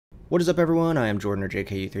What is up, everyone? I am Jordan, or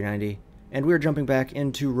JKU390, and we are jumping back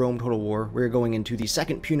into Rome Total War. We are going into the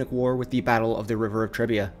Second Punic War with the Battle of the River of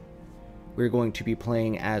Trebia. We are going to be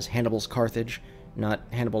playing as Hannibal's Carthage, not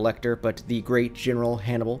Hannibal Lecter, but the great General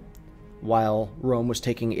Hannibal. While Rome was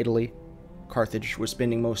taking Italy, Carthage was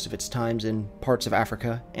spending most of its times in parts of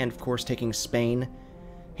Africa, and of course taking Spain.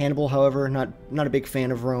 Hannibal, however, not a big fan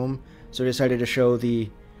of Rome, so decided to show the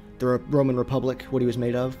Roman Republic what he was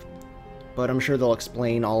made of. But I'm sure they'll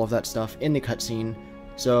explain all of that stuff in the cutscene,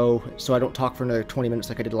 so I don't talk for another 20 minutes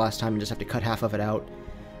like I did last time and just have to cut half of it out.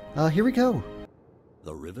 Here we go.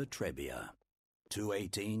 The River Trebia,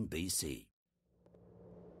 218 BC.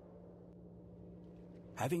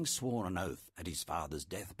 Having sworn an oath at his father's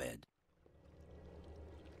deathbed,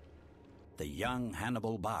 the young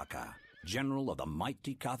Hannibal Barca, general of the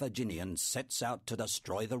mighty Carthaginians, sets out to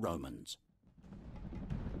destroy the Romans.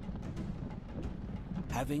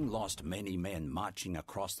 Having lost many men marching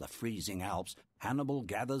across the freezing Alps, Hannibal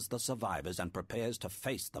gathers the survivors and prepares to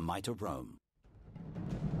face the might of Rome.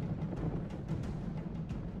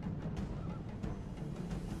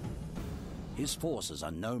 His forces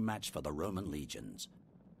are no match for the Roman legions.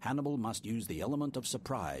 Hannibal must use the element of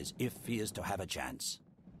surprise if he is to have a chance.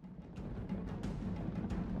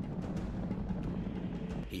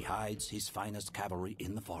 He hides his finest cavalry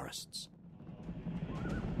in the forests,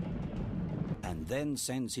 and then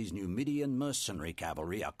sends his Numidian mercenary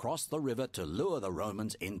cavalry across the river to lure the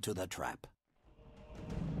Romans into the trap.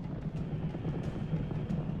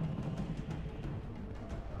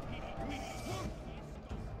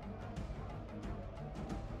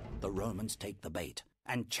 The Romans take the bait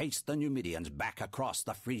and chase the Numidians back across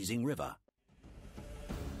the freezing river.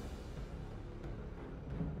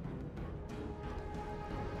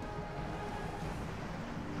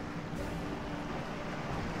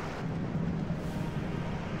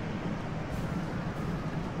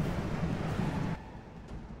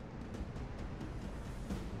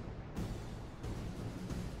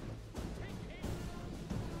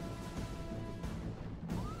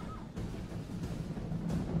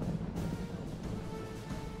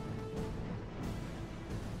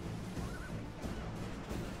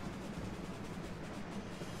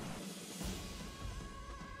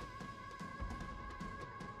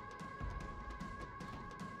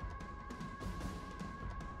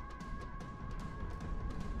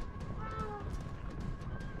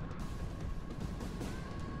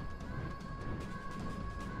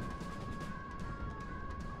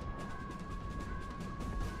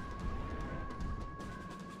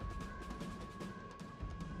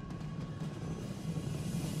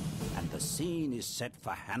 The scene is set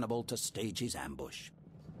for Hannibal to stage his ambush.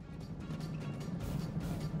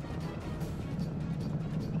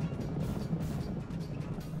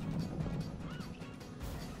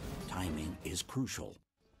 Timing is crucial.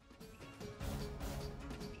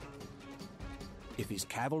 If his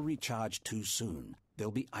cavalry charge too soon,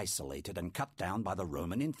 they'll be isolated and cut down by the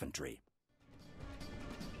Roman infantry.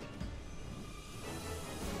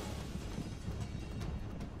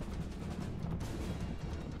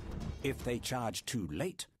 If they charge too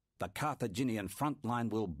late, the Carthaginian front line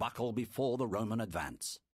will buckle before the Roman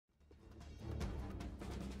advance.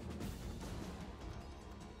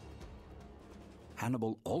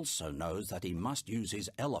 Hannibal also knows that he must use his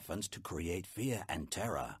elephants to create fear and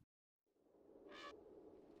terror.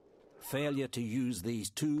 Failure to use these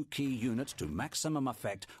two key units to maximum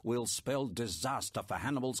effect will spell disaster for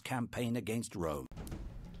Hannibal's campaign against Rome.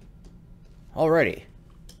 Alrighty.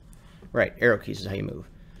 Right, arrow keys is how you move.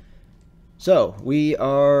 So, we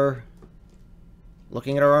are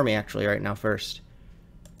looking at our army, actually, right now first.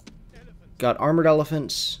 Got armored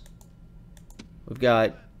elephants. We've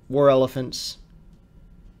got war elephants.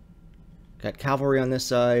 Got cavalry on this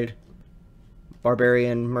side.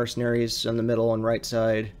 Barbarian mercenaries on the middle and right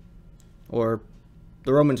side. Or,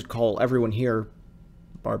 the Romans would call everyone here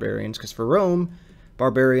barbarians, because for Rome,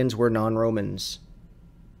 barbarians were non-Romans.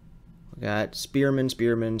 We got spearmen,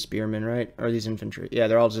 right? Or are these infantry? Yeah,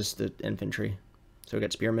 they're all just the infantry. So we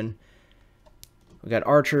got spearmen. We got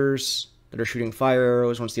archers that are shooting fire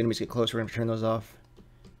arrows. Once the enemies get close, we're going to turn those off.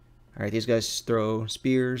 Alright, these guys throw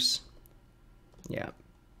spears. Yeah.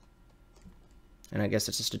 And I guess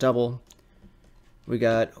it's just a double. We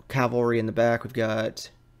got cavalry in the back. We've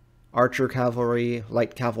got archer cavalry,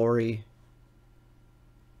 light cavalry,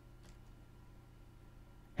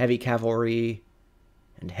 heavy cavalry,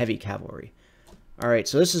 and heavy cavalry. Alright,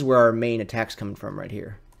 so this is where our main attack's coming from right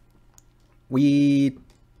here. We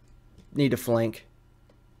need to flank.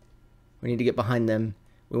 We need to get behind them.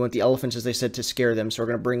 We want the elephants, as they said, to scare them, so we're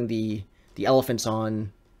going to bring the elephants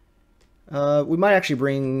on. We might actually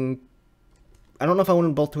bring I don't know if I want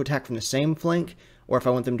them both to attack from the same flank, or if I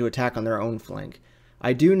want them to attack on their own flank.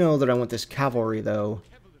 I do know that I want this cavalry, though,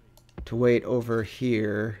 to wait over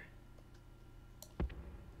here.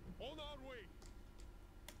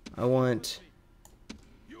 I want...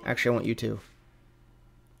 Actually, I want you two.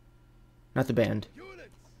 Not the band.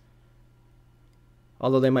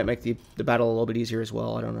 Although they might make the battle a little bit easier as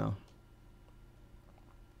well, I don't know.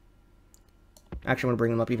 Actually, I'm going to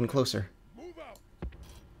bring them up even closer.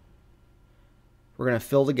 We're going to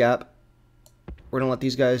fill the gap. We're going to let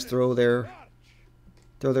these guys throw their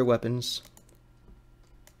weapons.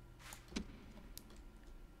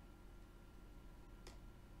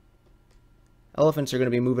 Elephants are going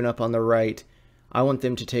to be moving up on the right. I want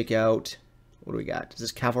them to take out... What do we got? Is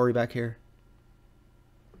this cavalry back here?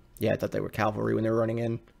 Yeah, I thought they were cavalry when they were running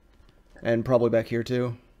in. And probably back here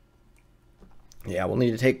too. Yeah, we'll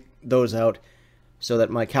need to take those out so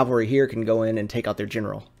that my cavalry here can go in and take out their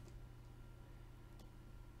general.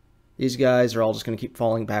 These guys are all just going to keep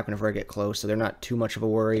falling back whenever I get close, so they're not too much of a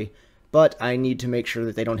worry. But I need to make sure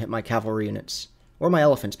that they don't hit my cavalry units. Or my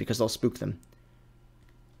elephants, because they'll spook them.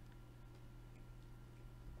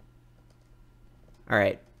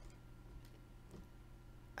 Alright.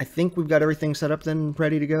 I think we've got everything set up then,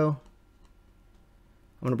 ready to go.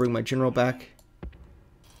 I'm going to bring my general back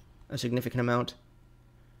a significant amount.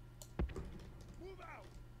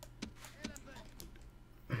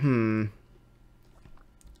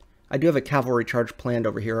 I do have a cavalry charge planned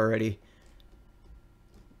over here already.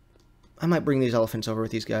 I might bring these elephants over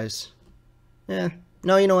with these guys.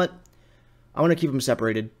 No, you know what? I want to keep them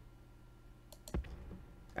separated.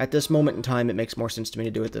 At this moment in time, it makes more sense to me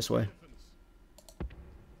to do it this way.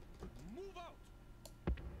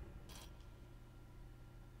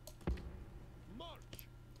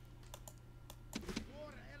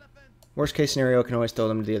 Worst case scenario, I can always throw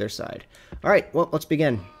them to the other side. Alright, well, let's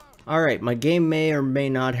begin. Alright, my game may or may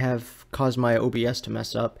not have caused my OBS to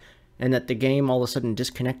mess up, and that the game all of a sudden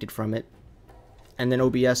disconnected from it, and then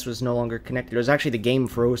OBS was no longer connected. It was actually the game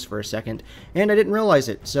froze for a second, and I didn't realize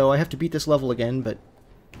it, so I have to beat this level again, but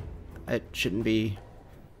it shouldn't be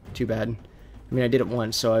too bad. I mean, I did it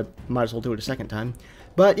once, so I might as well do it a second time.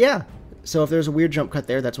 But yeah, so if there's a weird jump cut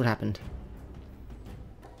there, that's what happened.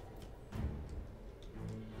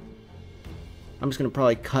 I'm just going to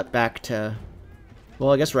probably cut back to,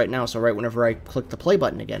 well, I guess right now, so right whenever I click the play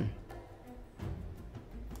button again.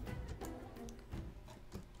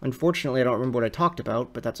 Unfortunately, I don't remember what I talked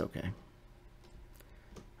about, but that's okay.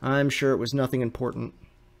 I'm sure it was nothing important.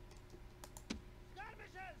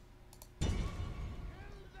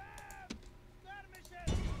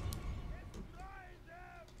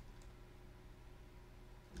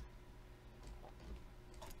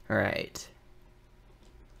 Alright.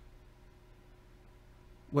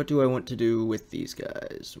 What do I want to do with these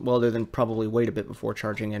guys? Well, other than probably wait a bit before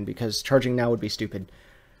charging in, because charging now would be stupid.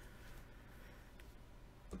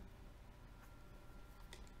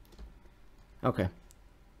 Okay.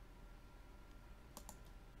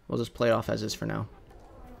 We'll just play it off as is for now.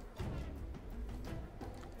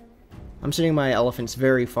 I'm sending my elephants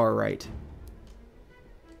very far right.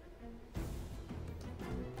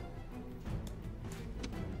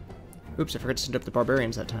 Oops, I forgot to send up the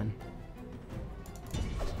barbarians that time.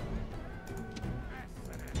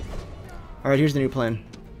 Alright, here's the new plan.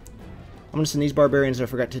 I'm going to send these barbarians that I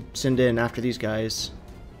forgot to send in after these guys,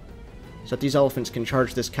 so that these elephants can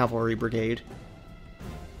charge this cavalry brigade.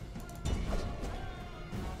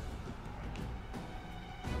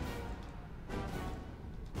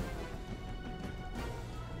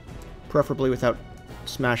 Preferably without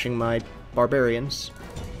smashing my barbarians.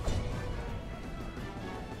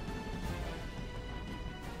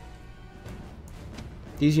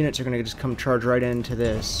 These units are going to just come charge right into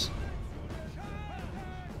this.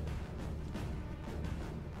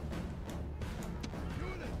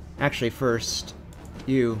 Actually, first,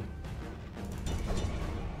 you.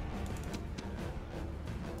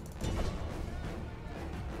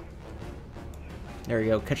 There you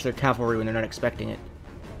go. Catch their cavalry when they're not expecting it.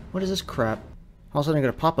 What is this crap? All of a sudden I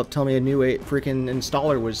got a pop-up telling me a new freaking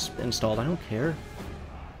installer was installed. I don't care.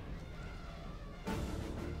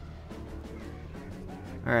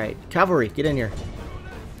 Alright, cavalry, get in here.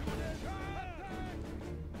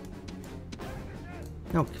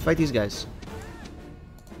 No, fight these guys.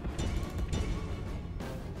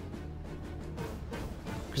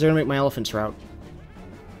 Because they're going to make my elephants rout.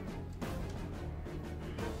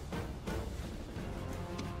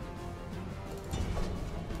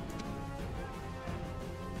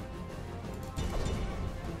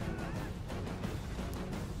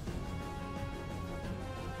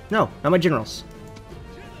 No, not my generals.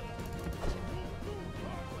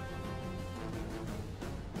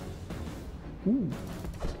 Ooh.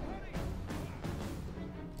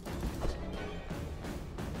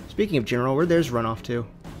 Speaking of general, where'd theirs run off to?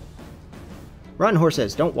 Rotten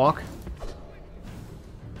horses, don't walk.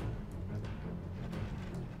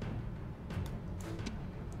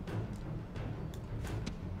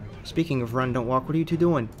 Speaking of run, don't walk, what are you two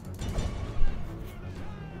doing?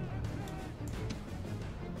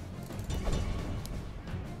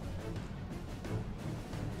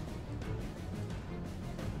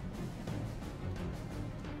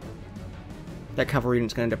 That cavalry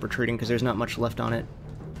unit's going to end up retreating because there's not much left on it.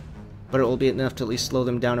 But it will be enough to at least slow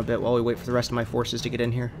them down a bit while we wait for the rest of my forces to get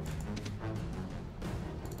in here.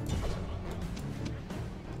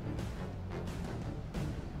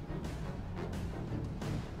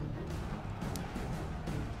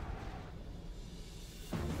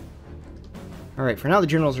 Alright, for now the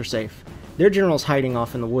generals are safe. Their general's hiding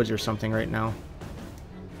off in the woods or something right now.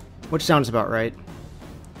 Which sounds about right.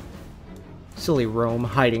 Silly Rome,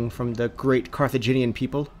 hiding from the great Carthaginian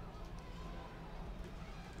people.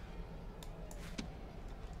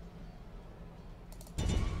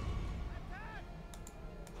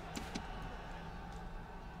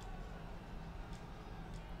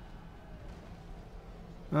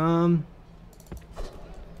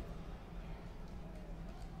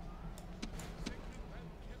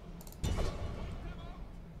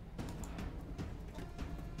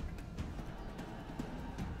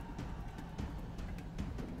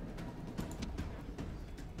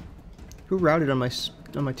 Who routed on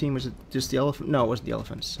my team? Was it just the elephant? No, it wasn't the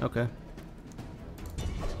elephants. Okay.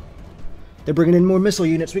 They're bringing in more missile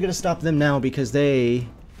units. We gotta stop them now because they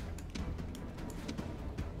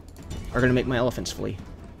are gonna make my elephants flee.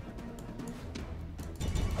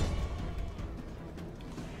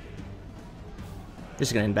 This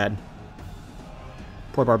is gonna end bad.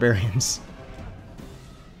 Poor barbarians.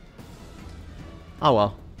 Oh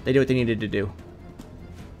well, they did what they needed to do.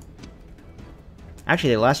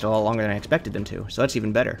 Actually, they lasted a lot longer than I expected them to, so that's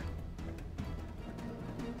even better.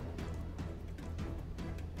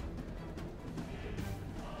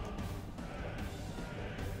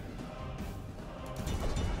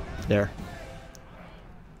 There.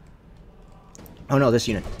 Oh no, this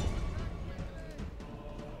unit.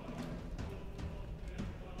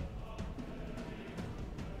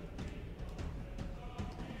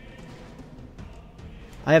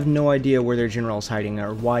 I have no idea where their general's hiding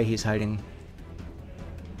or why he's hiding.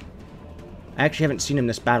 I actually haven't seen him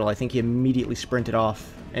this battle. I think he immediately sprinted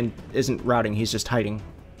off and isn't routing, he's just hiding.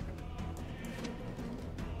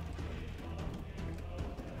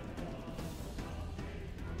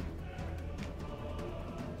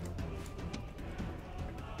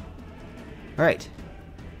 Alright.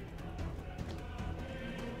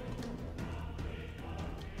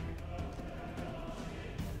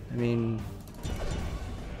 I mean...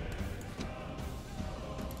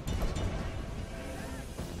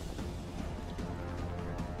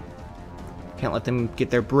 can't let them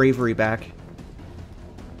get their bravery back.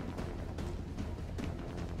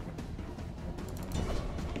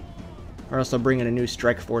 Or else they'll bring in a new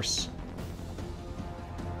strike force.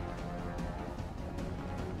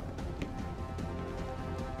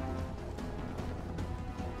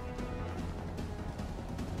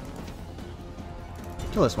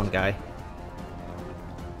 Kill this one guy.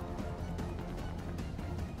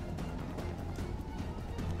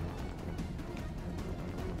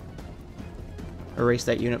 Erase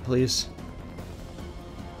that unit, please.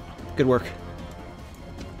 Good work.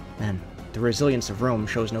 Man, the resilience of Rome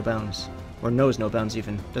shows no bounds. Or knows no bounds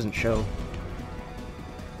even. Doesn't show.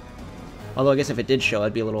 Although I guess if it did show,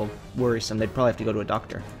 I'd be a little worrisome. They'd probably have to go to a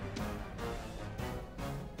doctor.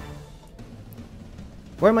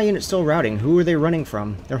 Why are my units still routing? Who are they running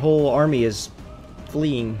from? Their whole army is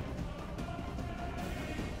fleeing.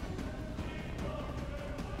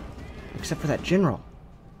 Except for that general.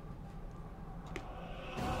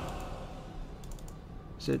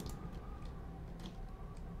 So,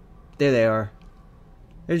 there they are.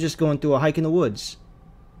 They're just going through a hike in the woods.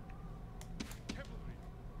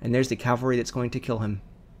 And there's the cavalry that's going to kill him.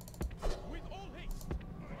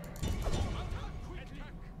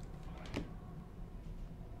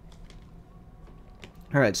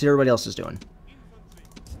 Alright, see what everybody else is doing.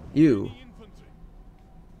 You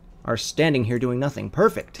are standing here doing nothing.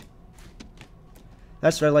 Perfect!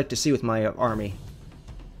 That's what I like to see with my army.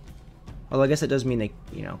 Well, I guess it does mean they,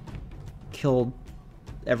 you know, killed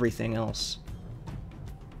everything else.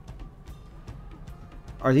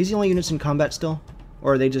 Are these the only units in combat still?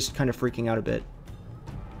 Or are they just kind of freaking out a bit?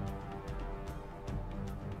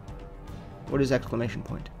 What is exclamation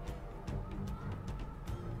point?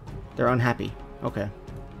 They're unhappy. Okay.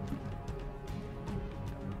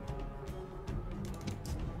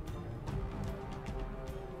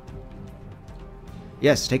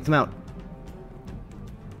 Yes, take them out.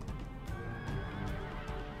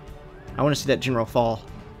 I want to see that general fall.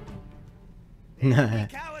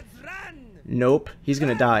 Nope, he's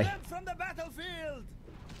gonna die.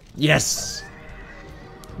 Yes!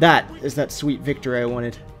 That is that sweet victory I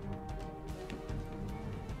wanted.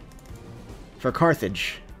 For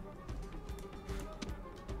Carthage.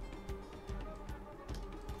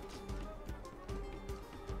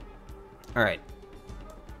 Alright.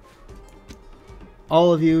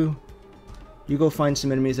 All of you, you go find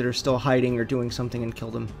some enemies that are still hiding or doing something and kill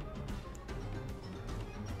them.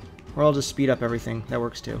 Or I'll just speed up everything. That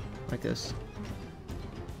works too. Like this.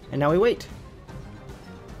 And now we wait.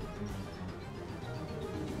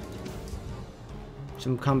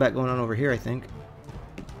 Some combat going on over here, I think.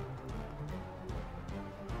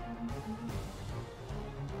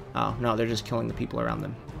 Oh, no, they're just killing the people around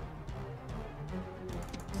them.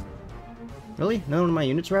 Really? None of my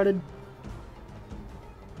units routed?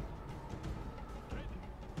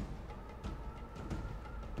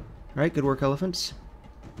 Alright, good work, elephants.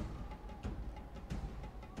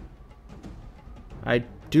 I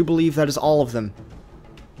do believe that is all of them.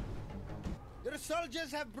 Your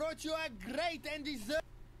soldiers have brought you a great and deserved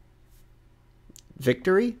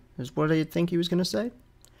victory, is what I think he was going to say.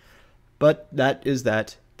 But that is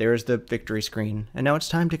that. There's the victory screen. And now it's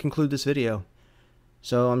time to conclude this video.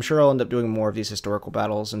 So I'm sure I'll end up doing more of these historical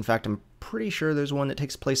battles. In fact, I'm pretty sure there's one that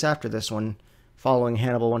takes place after this one, following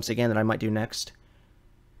Hannibal once again, that I might do next.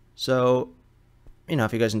 So, you know,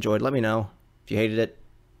 if you guys enjoyed, let me know. If you hated it,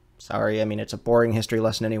 sorry. I mean, it's a boring history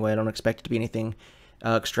lesson anyway. I don't expect it to be anything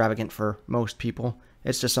extravagant for most people.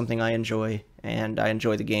 It's just something I enjoy, and I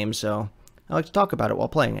enjoy the game, so I like to talk about it while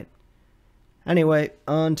playing it. Anyway,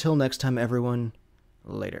 until next time, everyone,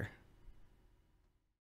 later.